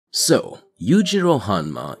So, Yujiro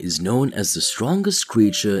Hanma is known as the strongest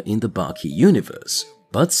creature in the Baki universe,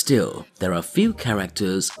 but still, there are few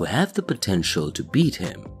characters who have the potential to beat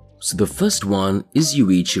him. So the first one is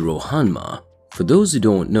Yuichiro Hanma. For those who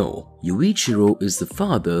don't know, Yuichiro is the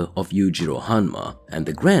father of Yujiro Hanma and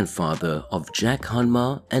the grandfather of Jack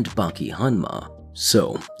Hanma and Baki Hanma.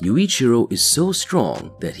 So, Yuichiro is so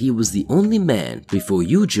strong that he was the only man before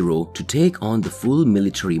Yujiro to take on the full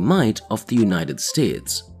military might of the United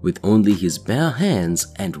States, with only his bare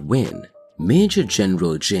hands and win. Major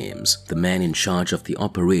General James, the man in charge of the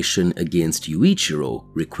operation against Yuichiro,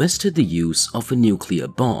 requested the use of a nuclear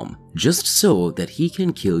bomb, just so that he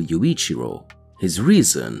can kill Yuichiro. His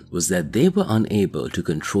reason was that they were unable to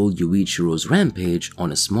control Yuichiro's rampage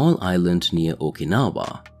on a small island near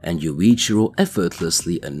Okinawa, and Yuichiro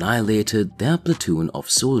effortlessly annihilated their platoon of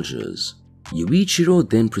soldiers. Yuichiro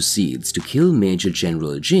then proceeds to kill Major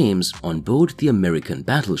General James on board the American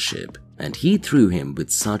battleship, and he threw him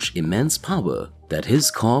with such immense power that his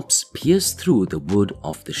corpse pierced through the wood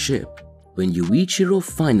of the ship. When Yuichiro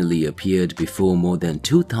finally appeared before more than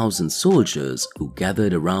 2,000 soldiers who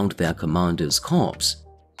gathered around their commander's corpse,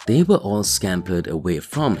 they were all scampered away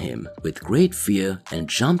from him with great fear and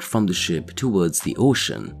jumped from the ship towards the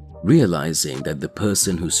ocean, realizing that the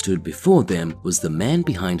person who stood before them was the man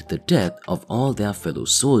behind the death of all their fellow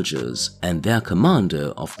soldiers and their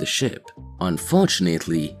commander of the ship.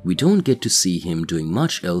 Unfortunately, we don't get to see him doing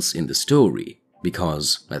much else in the story,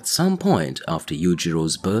 because at some point after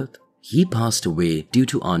Yujiro's birth, he passed away due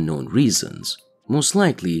to unknown reasons, most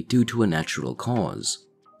likely due to a natural cause.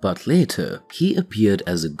 But later, he appeared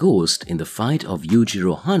as a ghost in the fight of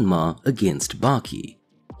Yujiro Hanma against Baki.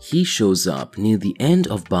 He shows up near the end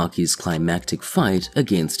of Baki's climactic fight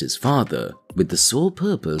against his father, with the sole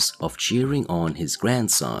purpose of cheering on his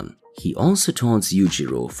grandson. He also taunts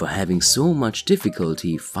Yujiro for having so much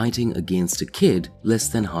difficulty fighting against a kid less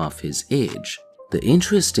than half his age. The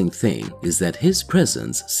interesting thing is that his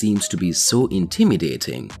presence seems to be so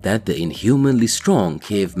intimidating that the inhumanly strong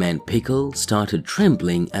caveman Pickle started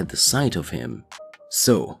trembling at the sight of him.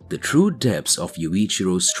 So, the true depths of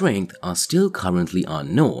Yuichiro's strength are still currently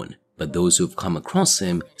unknown, but those who've come across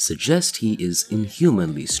him suggest he is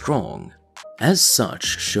inhumanly strong. As such,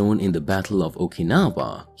 shown in the Battle of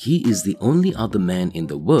Okinawa, he is the only other man in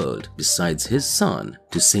the world besides his son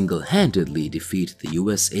to single-handedly defeat the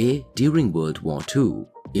USA during World War II.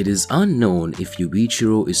 It is unknown if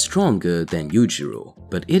Yuichiro is stronger than Yujiro,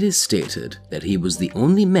 but it is stated that he was the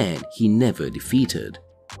only man he never defeated.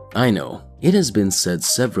 I know, it has been said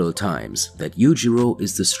several times that Yujiro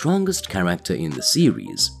is the strongest character in the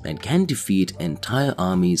series and can defeat entire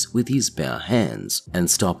armies with his bare hands and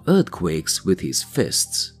stop earthquakes with his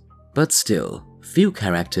fists. But still, few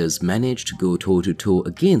characters managed to go toe-to-toe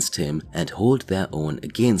against him and hold their own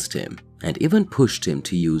against him, and even pushed him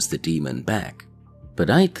to use the demon back. But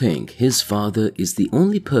I think his father is the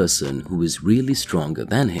only person who is really stronger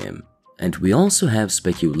than him. And we also have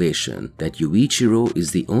speculation that Yuichiro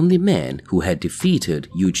is the only man who had defeated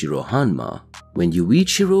Yujiro Hanma. When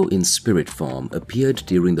Yuichiro in spirit form appeared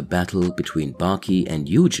during the battle between Baki and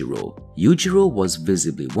Yujiro, Yujiro was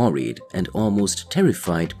visibly worried and almost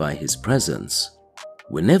terrified by his presence.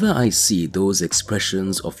 Whenever I see those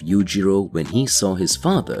expressions of Yujiro when he saw his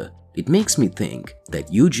father, it makes me think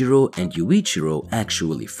that Yujiro and Yuichiro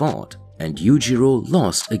actually fought, and Yujiro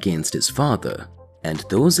lost against his father. And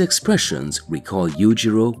those expressions recall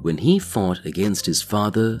Yujiro when he fought against his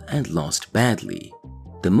father and lost badly.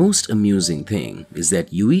 The most amusing thing is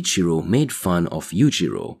that Yuichiro made fun of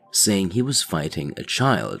Yujiro, saying he was fighting a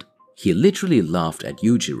child. He literally laughed at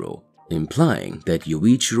Yujiro, implying that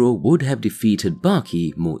Yuichiro would have defeated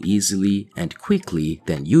Baki more easily and quickly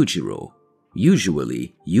than Yujiro.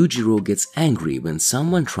 Usually, Yujiro gets angry when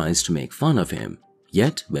someone tries to make fun of him.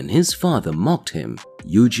 Yet, when his father mocked him,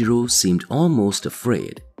 Yujiro seemed almost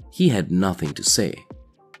afraid. He had nothing to say.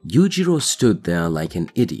 Yujiro stood there like an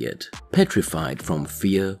idiot, petrified from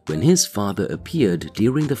fear when his father appeared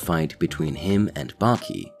during the fight between him and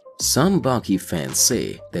Baki. Some Baki fans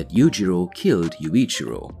say that Yujiro killed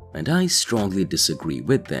Yuichiro, and I strongly disagree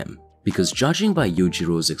with them, because judging by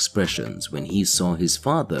Yujiro's expressions when he saw his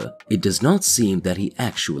father, it does not seem that he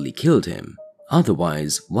actually killed him.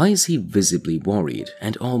 Otherwise, why is he visibly worried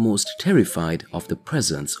and almost terrified of the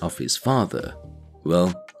presence of his father?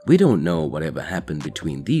 Well, we don't know whatever happened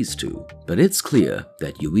between these two, but it's clear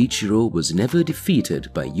that Yuichiro was never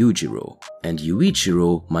defeated by Yujiro, and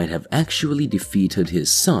Yuichiro might have actually defeated his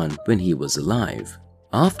son when he was alive.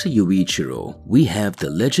 After Yuichiro, we have the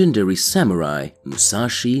legendary samurai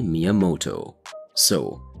Musashi Miyamoto.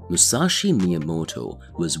 So, Musashi Miyamoto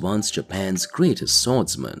was once Japan's greatest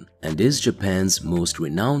swordsman and is Japan's most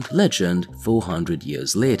renowned legend 400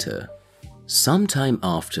 years later. Sometime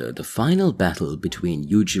after the final battle between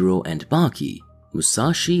Yujiro and Baki,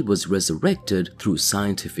 Musashi was resurrected through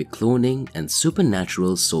scientific cloning and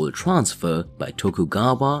supernatural soul transfer by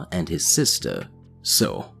Tokugawa and his sister.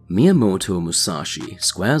 So, Miyamoto Musashi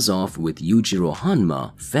squares off with Yujiro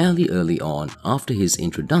Hanma fairly early on after his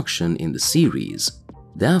introduction in the series.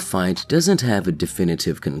 Their fight doesn't have a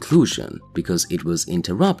definitive conclusion because it was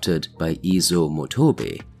interrupted by Izo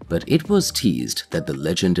Motobe, but it was teased that the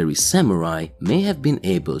legendary samurai may have been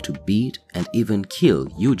able to beat and even kill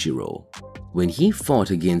Yujiro. When he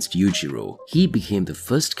fought against Yujiro, he became the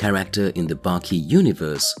first character in the Baki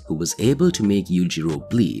universe who was able to make Yujiro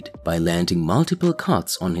bleed by landing multiple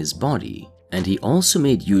cuts on his body. And he also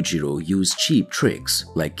made Yujiro use cheap tricks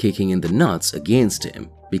like kicking in the nuts against him,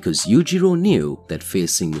 because Yujiro knew that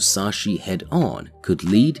facing Musashi head-on could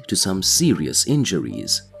lead to some serious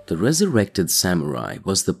injuries. The resurrected samurai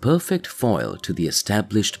was the perfect foil to the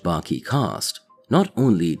established Baki caste. Not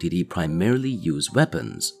only did he primarily use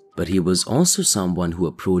weapons, but he was also someone who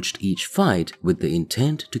approached each fight with the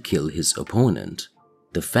intent to kill his opponent.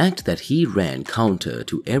 The fact that he ran counter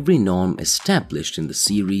to every norm established in the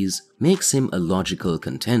series makes him a logical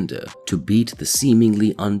contender to beat the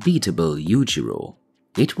seemingly unbeatable Yujiro.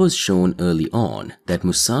 It was shown early on that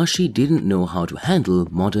Musashi didn't know how to handle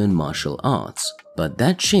modern martial arts, but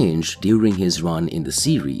that changed during his run in the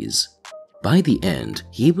series. By the end,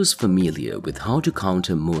 he was familiar with how to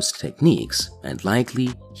counter most techniques, and likely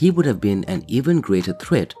he would have been an even greater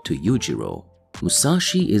threat to Yujiro.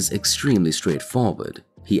 Musashi is extremely straightforward.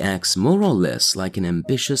 He acts more or less like an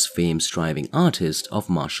ambitious fame-striving artist of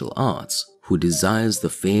martial arts who desires the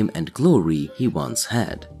fame and glory he once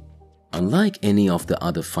had. Unlike any of the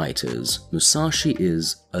other fighters, Musashi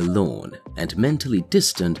is alone and mentally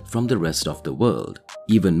distant from the rest of the world,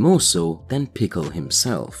 even more so than Pickle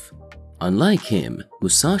himself. Unlike him,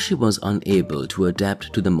 Musashi was unable to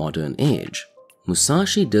adapt to the modern age.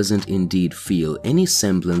 Musashi doesn't indeed feel any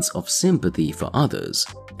semblance of sympathy for others,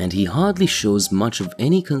 and he hardly shows much of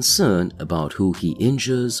any concern about who he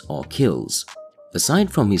injures or kills.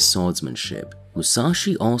 Aside from his swordsmanship,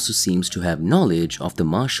 Musashi also seems to have knowledge of the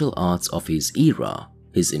martial arts of his era.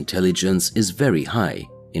 His intelligence is very high.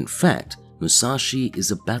 In fact, Musashi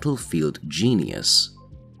is a battlefield genius.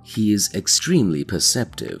 He is extremely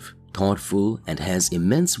perceptive, thoughtful, and has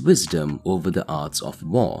immense wisdom over the arts of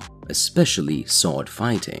war, especially sword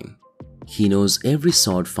fighting. He knows every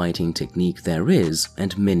sword fighting technique there is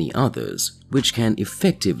and many others, which can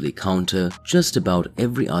effectively counter just about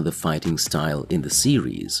every other fighting style in the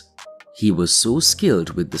series. He was so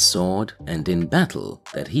skilled with the sword and in battle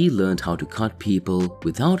that he learned how to cut people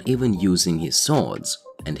without even using his swords,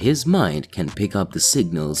 and his mind can pick up the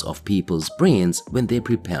signals of people's brains when they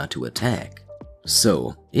prepare to attack.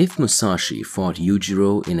 So, if Musashi fought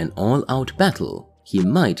Yujiro in an all-out battle, he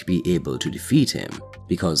might be able to defeat him,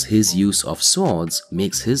 because his use of swords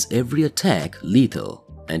makes his every attack lethal.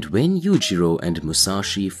 And when Yujiro and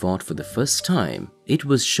Musashi fought for the first time, it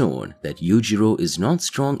was shown that Yujiro is not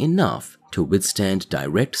strong enough to withstand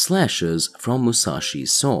direct slashes from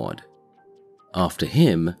Musashi's sword. After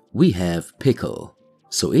him, we have Pickle.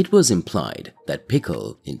 So it was implied that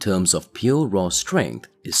Pickle, in terms of pure raw strength,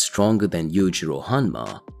 is stronger than Yujiro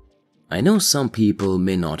Hanma. I know some people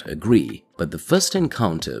may not agree, but the first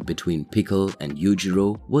encounter between Pickle and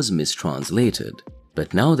Yujiro was mistranslated.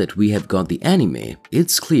 But now that we have got the anime,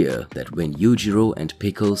 it's clear that when Yujiro and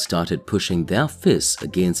Pickle started pushing their fists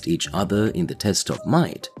against each other in the test of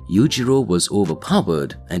might, Yujiro was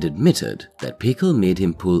overpowered and admitted that Pickle made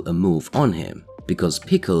him pull a move on him because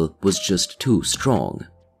Pickle was just too strong.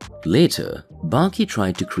 Later, Baki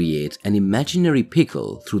tried to create an imaginary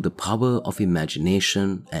Pickle through the power of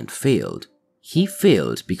imagination and failed. He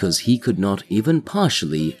failed because he could not even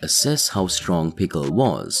partially assess how strong Pickle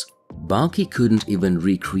was. Baki couldn't even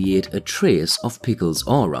recreate a trace of Pickle's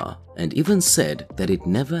aura and even said that it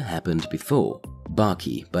never happened before.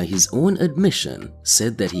 Baki, by his own admission,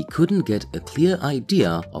 said that he couldn't get a clear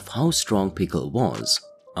idea of how strong Pickle was,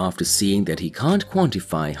 after seeing that he can't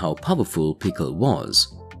quantify how powerful Pickle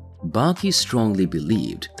was. Baki strongly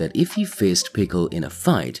believed that if he faced Pickle in a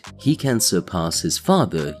fight, he can surpass his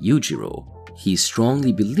father, Yujiro. He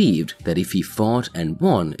strongly believed that if he fought and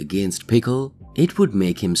won against Pickle, it would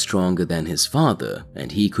make him stronger than his father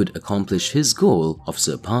and he could accomplish his goal of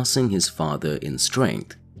surpassing his father in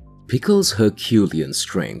strength. Pickle's Herculean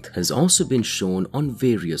strength has also been shown on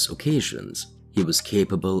various occasions. He was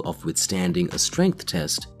capable of withstanding a strength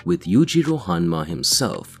test with Yujiro Hanma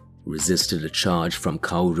himself, resisted a charge from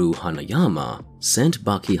Kaoru Hanayama, sent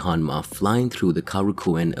Baki Hanma flying through the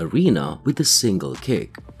Karukuen arena with a single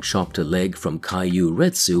kick, chopped a leg from Kaiyu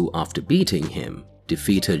Retsu after beating him,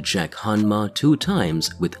 defeated Jack Hanma 2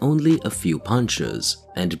 times with only a few punches,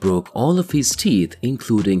 and broke all of his teeth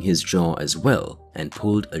including his jaw as well, and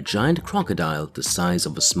pulled a giant crocodile the size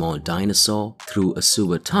of a small dinosaur through a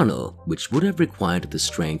sewer tunnel which would have required the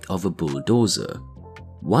strength of a bulldozer.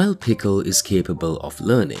 While Pickle is capable of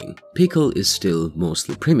learning, Pickle is still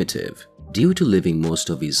mostly primitive, due to living most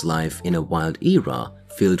of his life in a wild era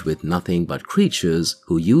filled with nothing but creatures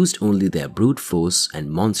who used only their brute force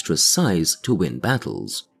and monstrous size to win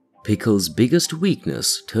battles. Pickle's biggest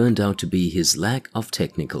weakness turned out to be his lack of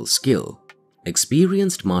technical skill.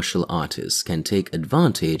 Experienced martial artists can take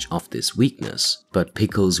advantage of this weakness, but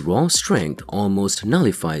Pickle's raw strength almost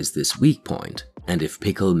nullifies this weak point. And if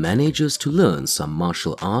Pickle manages to learn some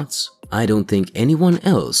martial arts, I don't think anyone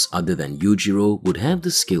else other than Yujiro would have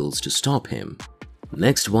the skills to stop him.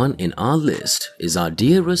 Next one in our list is our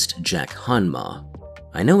dearest Jack Hanma.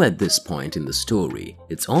 I know at this point in the story,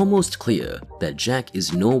 it's almost clear that Jack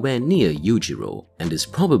is nowhere near Yujiro and is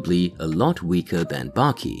probably a lot weaker than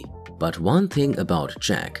Baki. But one thing about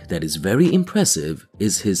Jack that is very impressive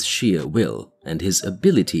is his sheer will and his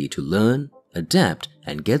ability to learn, adapt,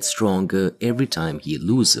 and get stronger every time he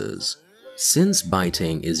loses. Since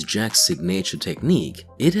biting is Jack's signature technique,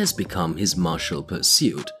 it has become his martial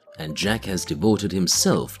pursuit, and Jack has devoted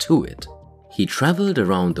himself to it. He traveled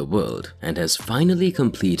around the world and has finally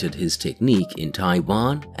completed his technique in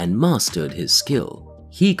Taiwan and mastered his skill.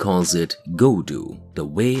 He calls it Godu, the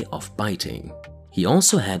way of biting. He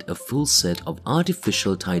also had a full set of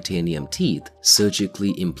artificial titanium teeth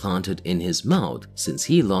surgically implanted in his mouth since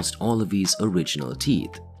he lost all of his original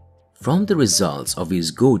teeth. From the results of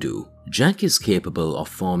his Godu, Jack is capable of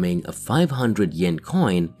forming a 500 yen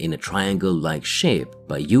coin in a triangle-like shape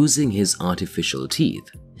by using his artificial teeth.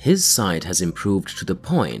 His sight has improved to the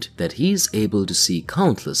point that he is able to see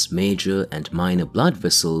countless major and minor blood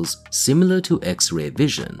vessels similar to X-ray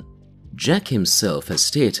vision. Jack himself has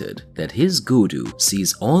stated that his Godu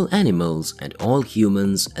sees all animals and all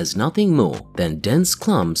humans as nothing more than dense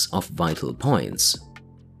clumps of vital points.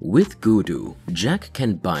 With Godu, Jack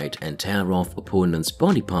can bite and tear off opponents'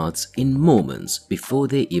 body parts in moments before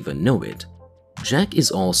they even know it. Jack is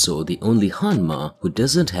also the only Hanma who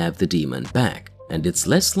doesn't have the demon back, and it's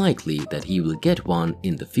less likely that he will get one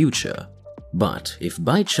in the future. But if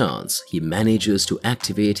by chance he manages to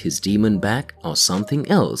activate his demon back or something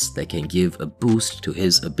else that can give a boost to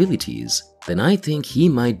his abilities, then I think he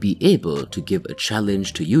might be able to give a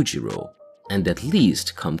challenge to Yujiro, and at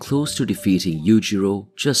least come close to defeating Yujiro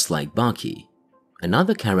just like Baki.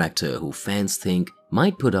 Another character who fans think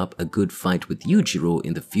might put up a good fight with Yujiro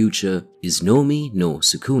in the future is Nomi no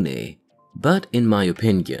Sukune. But in my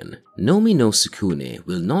opinion, Nomi no Sukune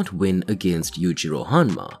will not win against Yujiro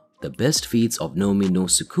Hanma. The best feats of Nomi no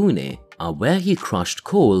Sukune are where he crushed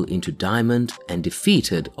coal into diamond and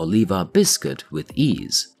defeated Oliva Biscuit with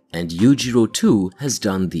ease. And Yujiro too has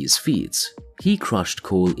done these feats. He crushed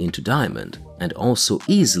coal into diamond and also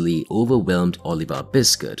easily overwhelmed Oliva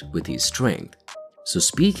Biscuit with his strength. So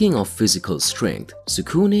speaking of physical strength,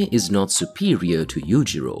 Sukune is not superior to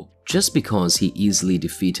Yujiro just because he easily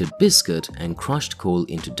defeated Biscuit and crushed coal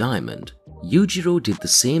into diamond. Yujiro did the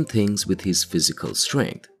same things with his physical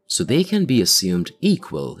strength, so they can be assumed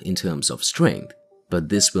equal in terms of strength. But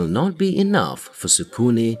this will not be enough for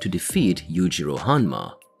Sukune to defeat Yujiro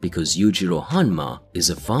Hanma, because Yujiro Hanma is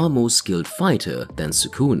a far more skilled fighter than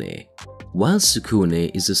Sukune. While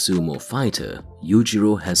Sukune is a sumo fighter,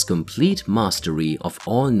 Yujiro has complete mastery of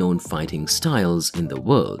all known fighting styles in the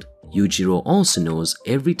world. Yujiro also knows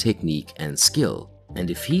every technique and skill, and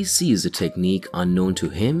if he sees a technique unknown to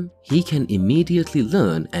him, he can immediately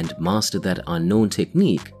learn and master that unknown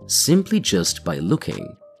technique simply just by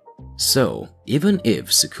looking. So, even if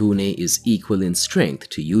Sukune is equal in strength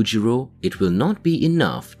to Yujiro, it will not be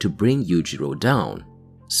enough to bring Yujiro down.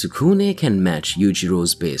 Sukune can match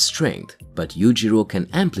Yujiro's base strength, but Yujiro can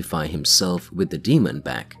amplify himself with the demon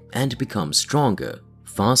back and become stronger,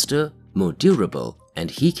 faster, more durable, and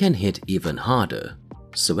he can hit even harder.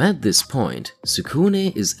 So at this point,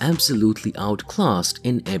 Sukune is absolutely outclassed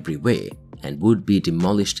in every way and would be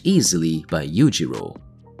demolished easily by Yujiro.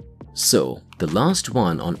 So, the last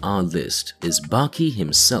one on our list is Baki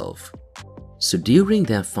himself. So during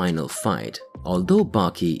their final fight, although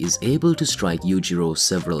Baki is able to strike Yujiro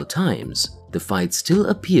several times, the fight still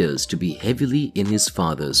appears to be heavily in his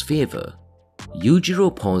father's favor.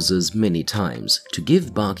 Yujiro pauses many times to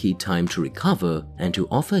give Baki time to recover and to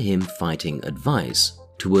offer him fighting advice.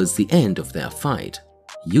 Towards the end of their fight,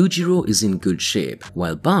 Yujiro is in good shape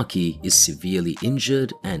while Baki is severely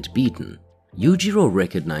injured and beaten. Yujiro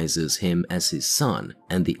recognizes him as his son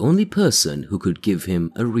and the only person who could give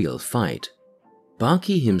him a real fight.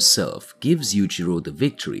 Baki himself gives Yujiro the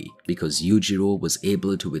victory because Yujiro was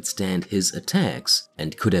able to withstand his attacks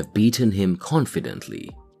and could have beaten him confidently,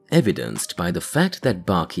 evidenced by the fact that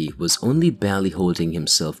Baki was only barely holding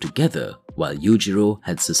himself together while Yujiro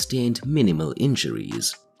had sustained minimal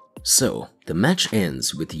injuries. So, the match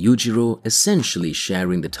ends with Yujiro essentially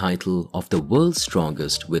sharing the title of the world's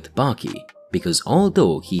strongest with Baki, because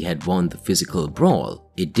although he had won the physical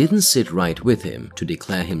brawl, it didn't sit right with him to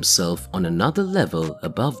declare himself on another level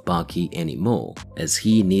above Baki anymore, as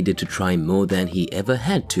he needed to try more than he ever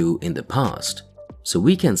had to in the past. So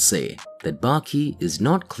we can say that Baki is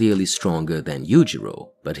not clearly stronger than Yujiro,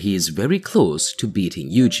 but he is very close to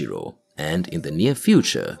beating Yujiro, and in the near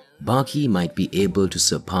future, Baki might be able to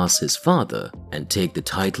surpass his father and take the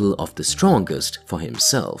title of the strongest for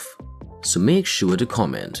himself. So make sure to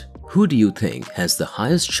comment, who do you think has the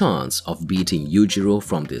highest chance of beating Yujiro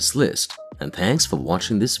from this list? And thanks for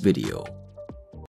watching this video.